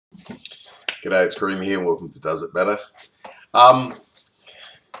G'day, it's Kareem here and welcome to Does It Matter.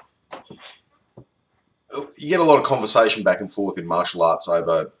 You get a lot of conversation back and forth in martial arts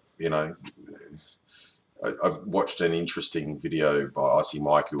over, I watched an interesting video by Icy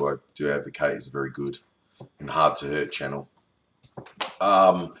Mike, who I do advocate is a very good and hard to hurt channel,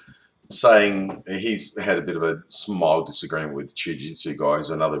 saying he's had a bit of a mild disagreement with Jiu-Jitsu guys,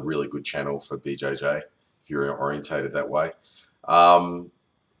 another really good channel for BJJ, if you're orientated that way.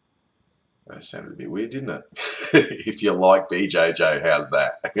 That sounded a bit weird, didn't it? If you like BJJ, how's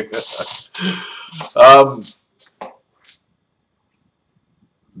that?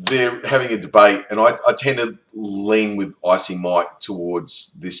 They're having a debate, and I tend to lean with Icy Mike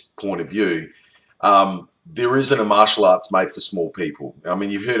towards this point of view. There isn't a martial arts made for small people. I mean,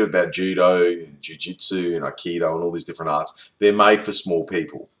 you've heard about judo and jiu-jitsu and aikido and all these different arts. They're made for small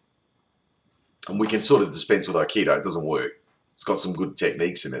people. And we can sort of dispense with aikido. It doesn't work. It's got some good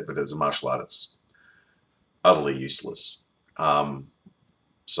techniques in it, but as a martial art, it's utterly useless.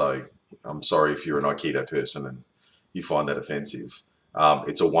 So I'm sorry if you're an aikido person and you find that offensive.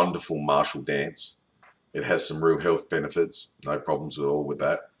 It's a wonderful martial dance. It has some real health benefits. No problems at all with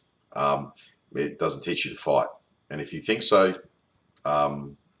that. It doesn't teach you to fight. And if you think so, I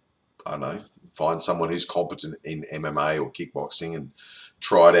don't know, find someone who's competent in MMA or kickboxing and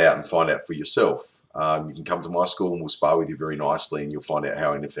try it out and find out for yourself. You can come to my school and we'll spar with you very nicely and you'll find out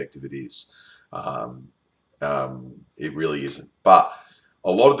how ineffective it is. It really isn't. But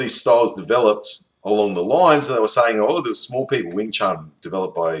a lot of these styles developed along the lines that they were saying, oh, there were small people. Wing Chun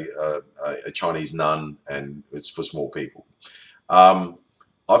developed by a Chinese nun and it's for small people.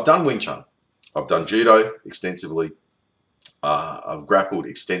 I've done Wing Chun. I've done judo extensively. I've grappled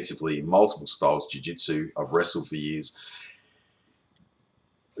extensively in multiple styles, jiu-jitsu. I've wrestled for years.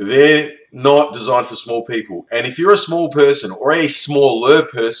 They're not designed for small people. And if you're a small person or a smaller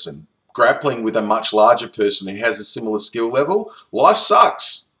person grappling with a much larger person who has a similar skill level, life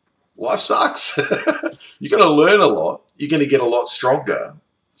sucks. Life sucks. You're going to learn a lot. You're going to get a lot stronger.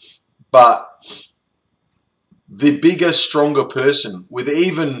 But the bigger, stronger person with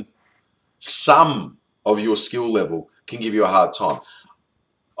even some of your skill level can give you a hard time.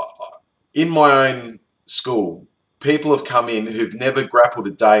 In my own school, people have come in who've never grappled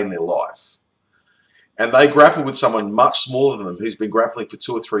a day in their life. And they grapple with someone much smaller than them who's been grappling for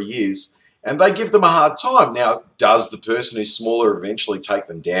 2 or 3 years, and they give them a hard time. Now, does the person who's smaller eventually take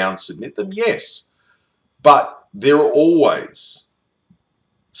them down, submit them? Yes. But they're always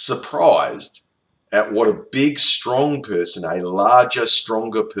surprised at what a big, strong person, a larger,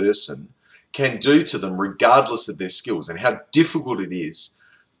 stronger person can do to them regardless of their skills, and how difficult it is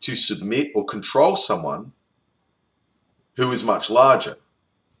to submit or control someone who is much larger.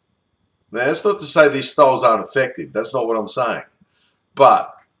 Now, that's not to say these styles aren't effective. That's not what I'm saying.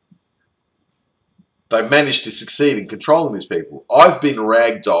 But they've managed to succeed in controlling these people. I've been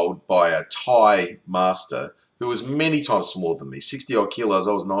ragdolled by a Thai master who was many times smaller than me, 60-odd kilos,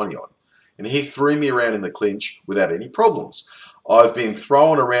 I was 90-odd. And he threw me around in the clinch without any problems. I've been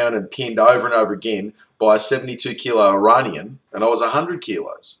thrown around and pinned over and over again by a 72-kilo Iranian, and I was 100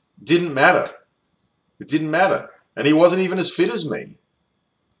 kilos. It didn't matter. It didn't matter. And he wasn't even as fit as me.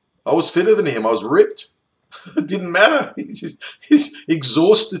 I was fitter than him. I was ripped. It didn't matter. He's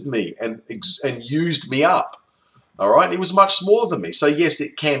exhausted me and used me up. All right? He was much smaller than me. So, yes,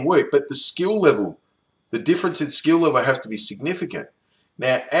 it can work. But the skill level, the difference in skill level has to be significant.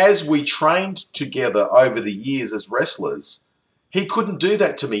 Now, as we trained together over the years as wrestlers, he couldn't do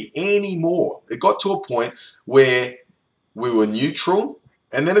that to me anymore. It got to a point where we were neutral,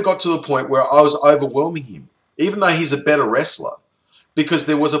 and then it got to a point where I was overwhelming him, even though he's a better wrestler, because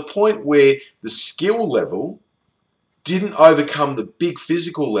there was a point where the skill level didn't overcome the big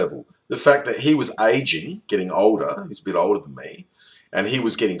physical level. The fact that he was aging, getting older, he's a bit older than me, and he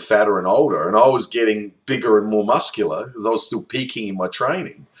was getting fatter and older, and I was getting bigger and more muscular because I was still peaking in my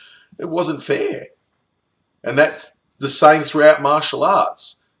training. It wasn't fair. And that's the same throughout martial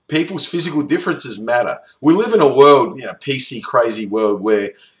arts. People's physical differences matter. We live in a world, PC, crazy world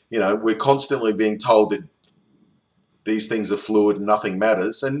where, we're constantly being told that these things are fluid and nothing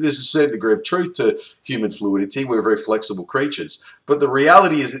matters. And there's a certain degree of truth to human fluidity. We're very flexible creatures. But the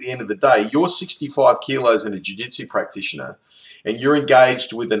reality is, at the end of the day, you're 65 kilos and a jiu-jitsu practitioner, and you're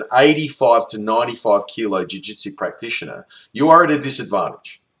engaged with an 85 to 95 kilo jiu-jitsu practitioner, you are at a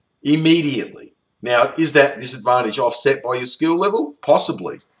disadvantage immediately. Now, is that disadvantage offset by your skill level?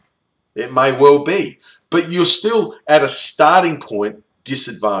 Possibly. It may well be. But you're still at a starting point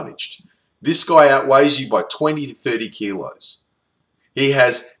disadvantaged. This guy outweighs you by 20 to 30 kilos. He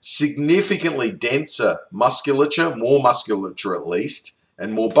has significantly denser musculature, more musculature at least,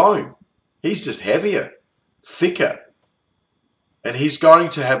 and more bone. He's just heavier, thicker, and he's going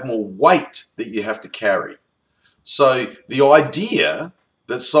to have more weight that you have to carry. So the idea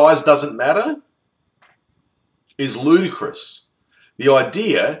that size doesn't matter is ludicrous. The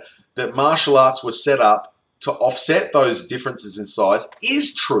idea that martial arts were set up to offset those differences in size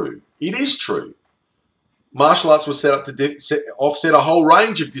is true. It is true. Martial arts were set up to offset a whole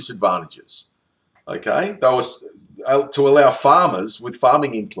range of disadvantages. Okay? They were to allow farmers with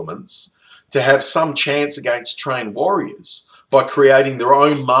farming implements to have some chance against trained warriors by creating their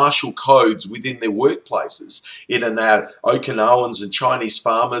own martial codes within their workplaces. It allowed Okinawans and Chinese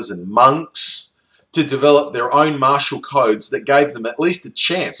farmers and monks to develop their own martial codes that gave them at least a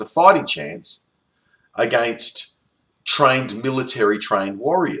chance, a fighting chance, against military-trained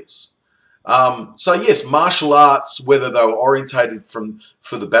warriors. So yes, martial arts, whether they were orientated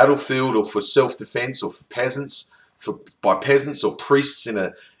for the battlefield or for self-defense or for peasants, by peasants or priests in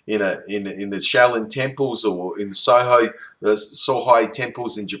the Shaolin temples or in the Sohai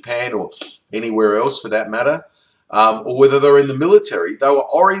temples in Japan or anywhere else for that matter, or whether they're in the military, they were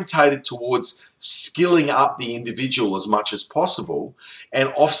orientated towards skilling up the individual as much as possible and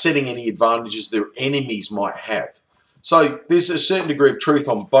offsetting any advantages their enemies might have. So there's a certain degree of truth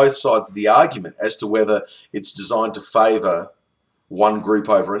on both sides of the argument as to whether it's designed to favour one group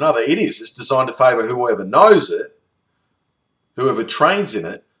over another. It is. It's designed to favour whoever knows it, whoever trains in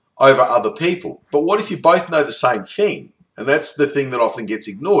it, over other people. But what if you both know the same thing? And that's the thing that often gets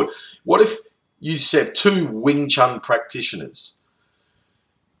ignored. What if you have two Wing Chun practitioners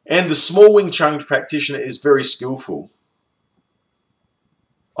and the small Wing Chun practitioner is very skillful?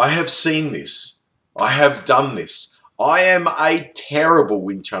 I have seen this. I have done this. I am a terrible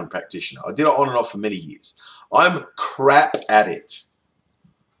Wing Chun practitioner. I did it on and off for many years. I'm crap at it.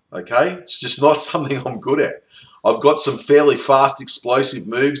 Okay? It's just not something I'm good at. I've got some fairly fast, explosive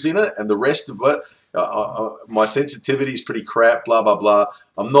moves in it, and the rest of it, my sensitivity is pretty crap, blah, blah, blah.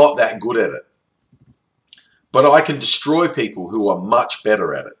 I'm not that good at it. But I can destroy people who are much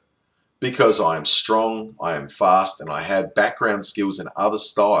better at it because I am strong, I am fast, and I have background skills in other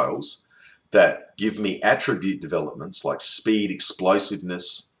styles that give me attribute developments like speed,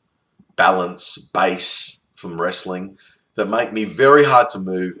 explosiveness, balance, base from wrestling that make me very hard to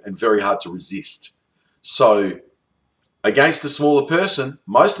move and very hard to resist. So against a smaller person,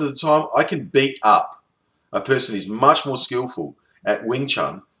 most of the time I can beat up a person who's much more skillful at Wing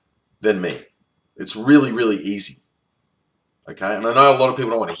Chun than me. It's really, really easy. Okay, and I know a lot of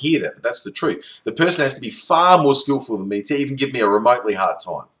people don't want to hear that, but that's the truth. The person has to be far more skillful than me to even give me a remotely hard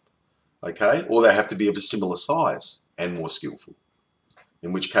time. Okay, or they have to be of a similar size and more skillful,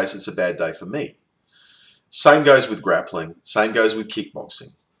 in which case it's a bad day for me. Same goes with grappling, same goes with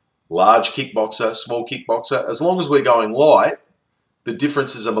kickboxing. Large kickboxer, small kickboxer, as long as we're going light, the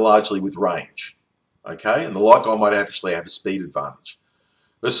differences are largely with range. Okay, and the light guy might actually have a speed advantage.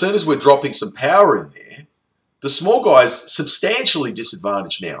 But as soon as we're dropping some power in there, the small guy's substantially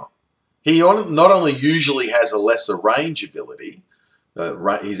disadvantaged now. He not only usually has a lesser range ability,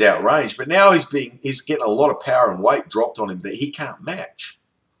 he's outranged, but now he's getting a lot of power and weight dropped on him that he can't match,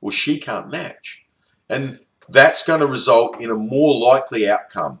 or she can't match. And that's going to result in a more likely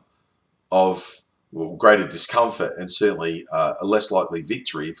outcome of greater discomfort and certainly a less likely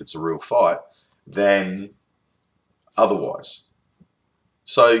victory if it's a real fight than otherwise.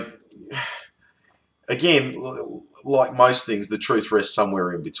 So again, like most things, the truth rests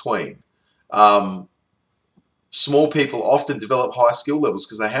somewhere in between. Small people often develop high skill levels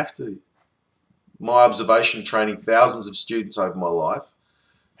because they have to. My observation training thousands of students over my life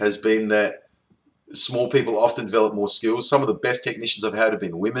has been that small people often develop more skills. Some of the best technicians I've had have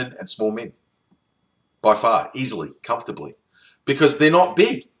been women and small men. By far, easily, comfortably. Because they're not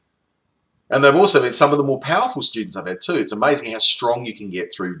big. And they've also been some of the more powerful students I've had too. It's amazing how strong you can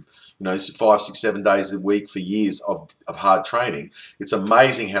get through 5, 6, 7 days a week for years of hard training. It's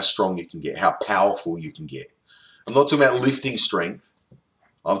amazing how strong you can get, how powerful you can get. I'm not talking about lifting strength.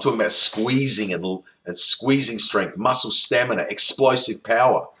 I'm talking about squeezing and squeezing strength, muscle stamina, explosive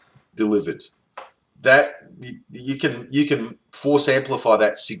power delivered. That you can force amplify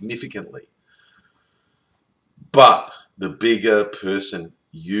that significantly. But the bigger person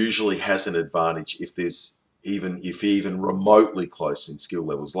usually has an advantage if even remotely close in skill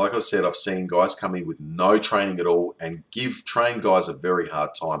levels. Like I said, I've seen guys come in with no training at all and give trained guys a very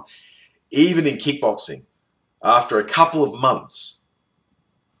hard time. Even in kickboxing, after a couple of months,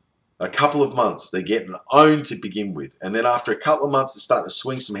 they're getting owned to begin with. And then after a couple of months, they're starting to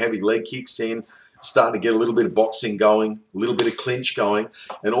swing some heavy leg kicks in. starting to get a little bit of boxing going, a little bit of clinch going,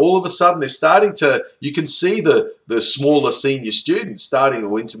 and all of a sudden they're starting to, you can see the smaller senior student starting,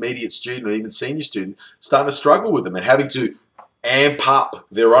 or intermediate student, or even senior student, starting to struggle with them and having to amp up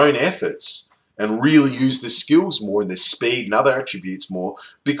their own efforts and really use their skills more and their speed and other attributes more,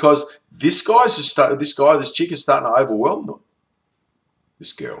 because this chick is starting to overwhelm them.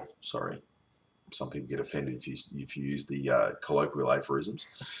 This girl, sorry. Some people get offended if you use the colloquial aphorisms.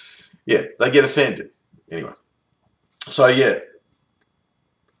 Yeah, they get offended. Anyway, so yeah,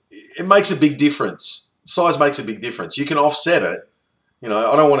 it makes a big difference. Size makes a big difference. You can offset it. You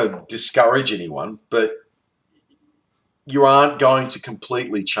know, I don't want to discourage anyone, but you aren't going to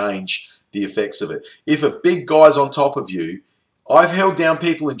completely change the effects of it. If a big guy's on top of you, I've held down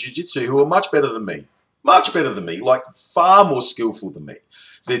people in jiu-jitsu who are much better than me, like far more skillful than me.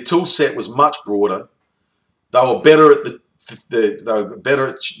 Their tool set was much broader. They were better at they were better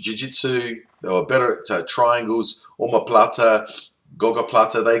at jiu-jitsu. They were better at triangles, omoplata,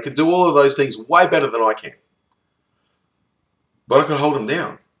 gogoplata. They could do all of those things way better than I can. But I could hold them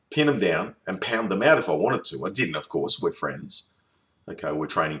down, pin them down, and pound them out if I wanted to. I didn't, of course. We're friends. Okay, we're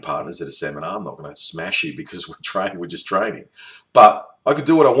training partners at a seminar. I'm not going to smash you because we're just training. But I could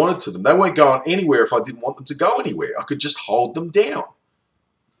do what I wanted to them. They weren't going anywhere if I didn't want them to go anywhere. I could just hold them down.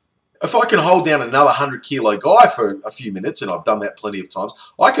 If I can hold down another 100-kilo guy for a few minutes, and I've done that plenty of times,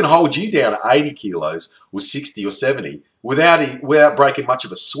 I can hold you down at 80 kilos or 60 or 70 without breaking much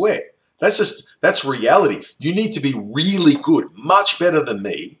of a sweat. That's reality. You need to be really good, much better than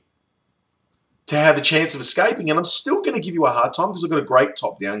me, to have a chance of escaping. And I'm still going to give you a hard time because I've got a great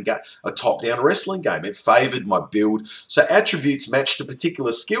top-down wrestling game. It favoured my build. So attributes matched to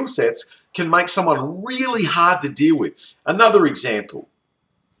particular skill sets can make someone really hard to deal with. Another example.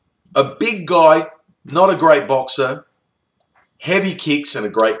 A big guy, not a great boxer, heavy kicks and a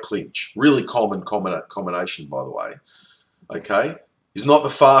great clinch. Really common combination, by the way. Okay? He's not the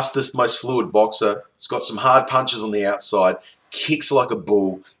fastest, most fluid boxer. He's got some hard punches on the outside, kicks like a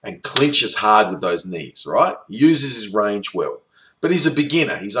bull, and clinches hard with those knees, right? He uses his range well. But he's a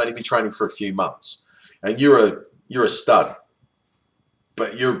beginner. He's only been training for a few months. And you're a stud.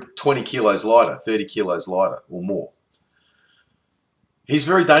 But you're 20 kilos lighter, 30 kilos lighter or more. He's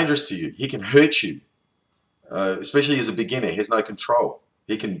very dangerous to you. He can hurt you, especially as a beginner. He has no control.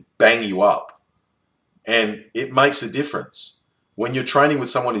 He can bang you up. And it makes a difference. When you're training with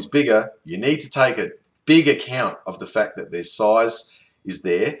someone who's bigger, you need to take a big account of the fact that their size is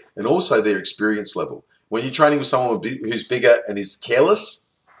there and also their experience level. When you're training with someone who's bigger and is careless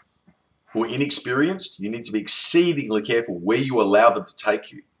or inexperienced, you need to be exceedingly careful where you allow them to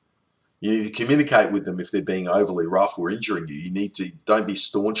take you. You need to communicate with them if they're being overly rough or injuring you. Don't be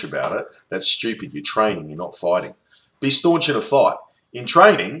staunch about it. That's stupid. You're training, you're not fighting. Be staunch in a fight. In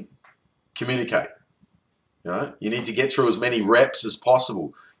training, communicate. You need to get through as many reps as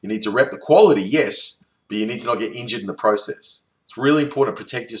possible. You need to rep the quality, yes, but you need to not get injured in the process. It's really important to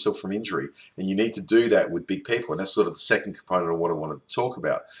protect yourself from injury, and you need to do that with big people. And that's sort of the second component of what I want to talk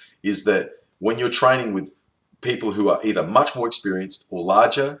about, is that when you're training with people who are either much more experienced or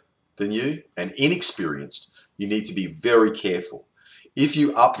larger than you and inexperienced, you need to be very careful. If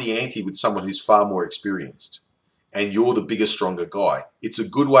you up the ante with someone who's far more experienced and you're the bigger, stronger guy, it's a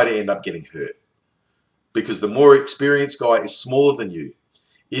good way to end up getting hurt. Because the more experienced guy is smaller than you.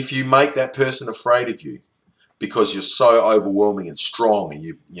 If you make that person afraid of you because you're so overwhelming and strong and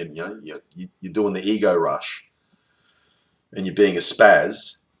you're doing the ego rush and you're being a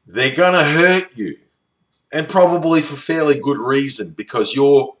spaz, they're going to hurt you. And probably for fairly good reason, because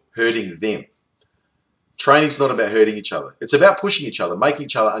you're hurting them. Training's not about hurting each other. It's about pushing each other, making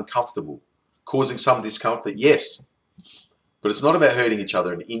each other uncomfortable, causing some discomfort, yes. But it's not about hurting each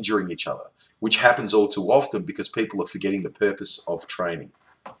other and injuring each other, which happens all too often because people are forgetting the purpose of training.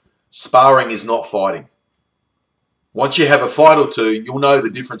 Sparring is not fighting. Once you have a fight or two, you'll know the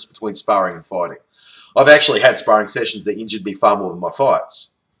difference between sparring and fighting. I've actually had sparring sessions that injured me far more than my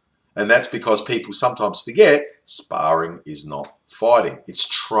fights. And that's because people sometimes forget sparring is not fighting. It's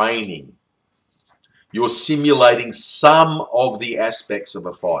training. You're simulating some of the aspects of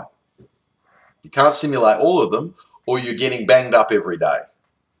a fight. You can't simulate all of them, or you're getting banged up every day.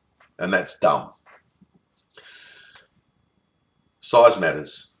 And that's dumb. Size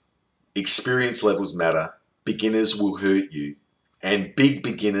matters. Experience levels matter. Beginners will hurt you. And big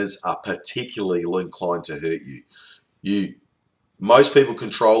beginners are particularly inclined to hurt you. Most people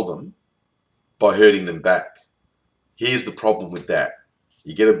control them by hurting them back. Here's the problem with that.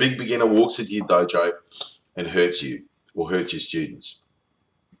 You get a big beginner, walks into your dojo and hurts you or hurts your students.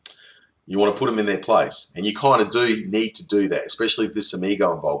 You want to put them in their place. And you kind of do need to do that, especially if there's some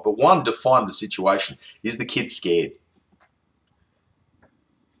ego involved. But one, define the situation. Is the kid scared?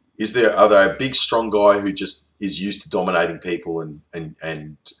 Are they a big, strong guy who just is used to dominating people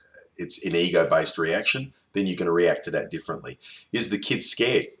and it's an ego-based reaction? Then you're going to react to that differently. Is the kid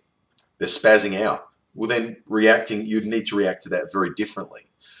scared? They're spazzing out. Well, then you'd need to react to that very differently.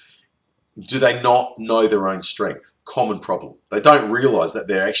 Do they not know their own strength? Common problem. They don't realize that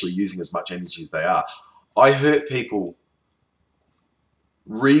they're actually using as much energy as they are. I hurt people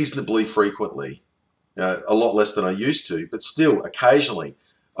reasonably frequently, a lot less than I used to, but still, occasionally,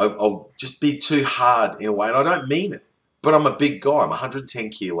 I'll just be too hard in a way, and I don't mean it. But I'm a big guy. I'm 110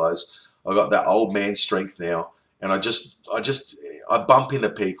 kilos. I've got that old man strength now, and I bump into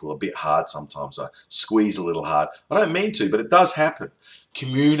people a bit hard sometimes. I squeeze a little hard. I don't mean to, but it does happen.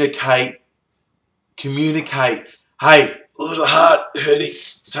 Communicate. Hey, a little hard, hurting.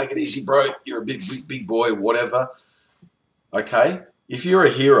 Take it easy, bro. You're a big boy, whatever. Okay? If you're a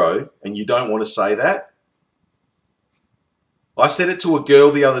hero and you don't want to say that, I said it to a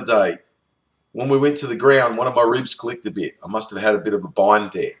girl the other day. When we went to the ground, one of my ribs clicked a bit. I must have had a bit of a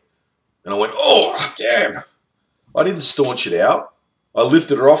bind there. And I went, oh, damn. I didn't staunch it out. I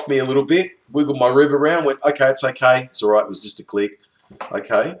lifted her off me a little bit, wiggled my rib around, went, okay, it's okay. It's all right. It was just a click.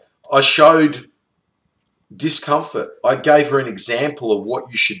 Okay? I showed discomfort. I gave her an example of what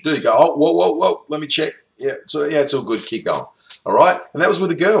you should do. Go, oh, whoa, let me check. Yeah, so yeah, it's all good. Keep going. All right? And that was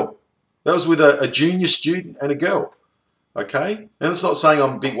with a girl. That was with a junior student and a girl. Okay? And it's not saying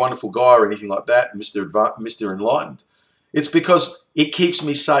I'm a big, wonderful guy or anything like that, Mr. Enlightened. It's because it keeps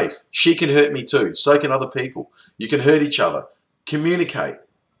me safe. She can hurt me too. So can other people. You can hurt each other. Communicate.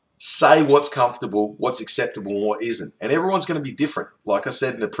 Say what's comfortable, what's acceptable, and what isn't. And everyone's going to be different. Like I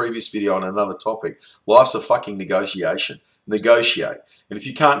said in a previous video on another topic, life's a fucking negotiation. Negotiate. And if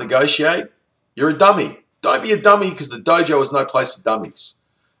you can't negotiate, you're a dummy. Don't be a dummy, because the dojo is no place for dummies.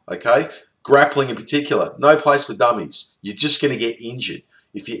 Okay? Grappling in particular, no place for dummies. You're just going to get injured.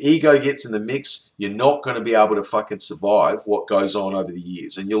 If your ego gets in the mix, you're not going to be able to fucking survive what goes on over the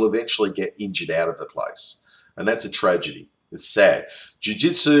years. And you'll eventually get injured out of the place. And that's a tragedy. It's sad.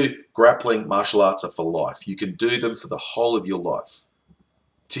 Jiu-jitsu, grappling, martial arts are for life. You can do them for the whole of your life.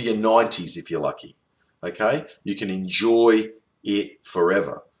 To your 90s if you're lucky. Okay? You can enjoy it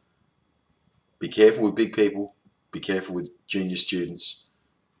forever. Be careful with big people. Be careful with junior students.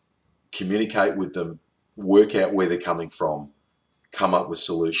 Communicate with them. Work out where they're coming from. Come up with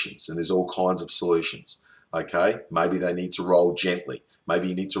solutions. And there's all kinds of solutions. Okay? Maybe they need to roll gently. Maybe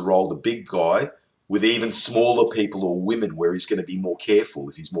you need to roll the big guy with even smaller people or women, where he's going to be more careful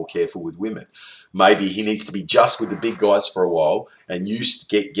if he's more careful with women. Maybe he needs to be just with the big guys for a while and used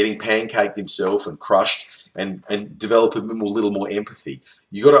to getting pancaked himself and crushed and develop a little more empathy.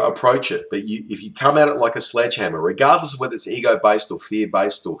 You got to approach it. But if you come at it like a sledgehammer, regardless of whether it's ego-based or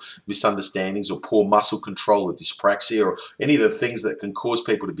fear-based or misunderstandings or poor muscle control or dyspraxia or any of the things that can cause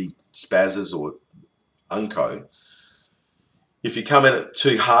people to be spazzes or unco, if you come at it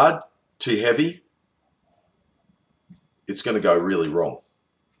too hard, too heavy, it's going to go really wrong.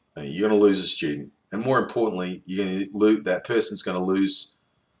 You're going to lose a student. And more importantly, that person's going to lose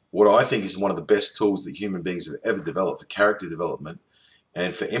what I think is one of the best tools that human beings have ever developed for character development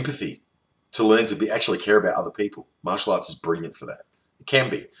and for empathy, to learn to actually care about other people. Martial arts is brilliant for that. It can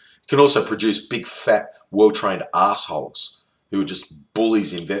be. It can also produce big, fat, well-trained assholes who are just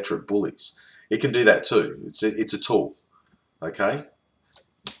bullies, inveterate bullies. It can do that too. It's a tool. Okay?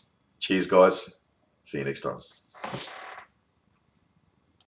 Cheers, guys. See you next time.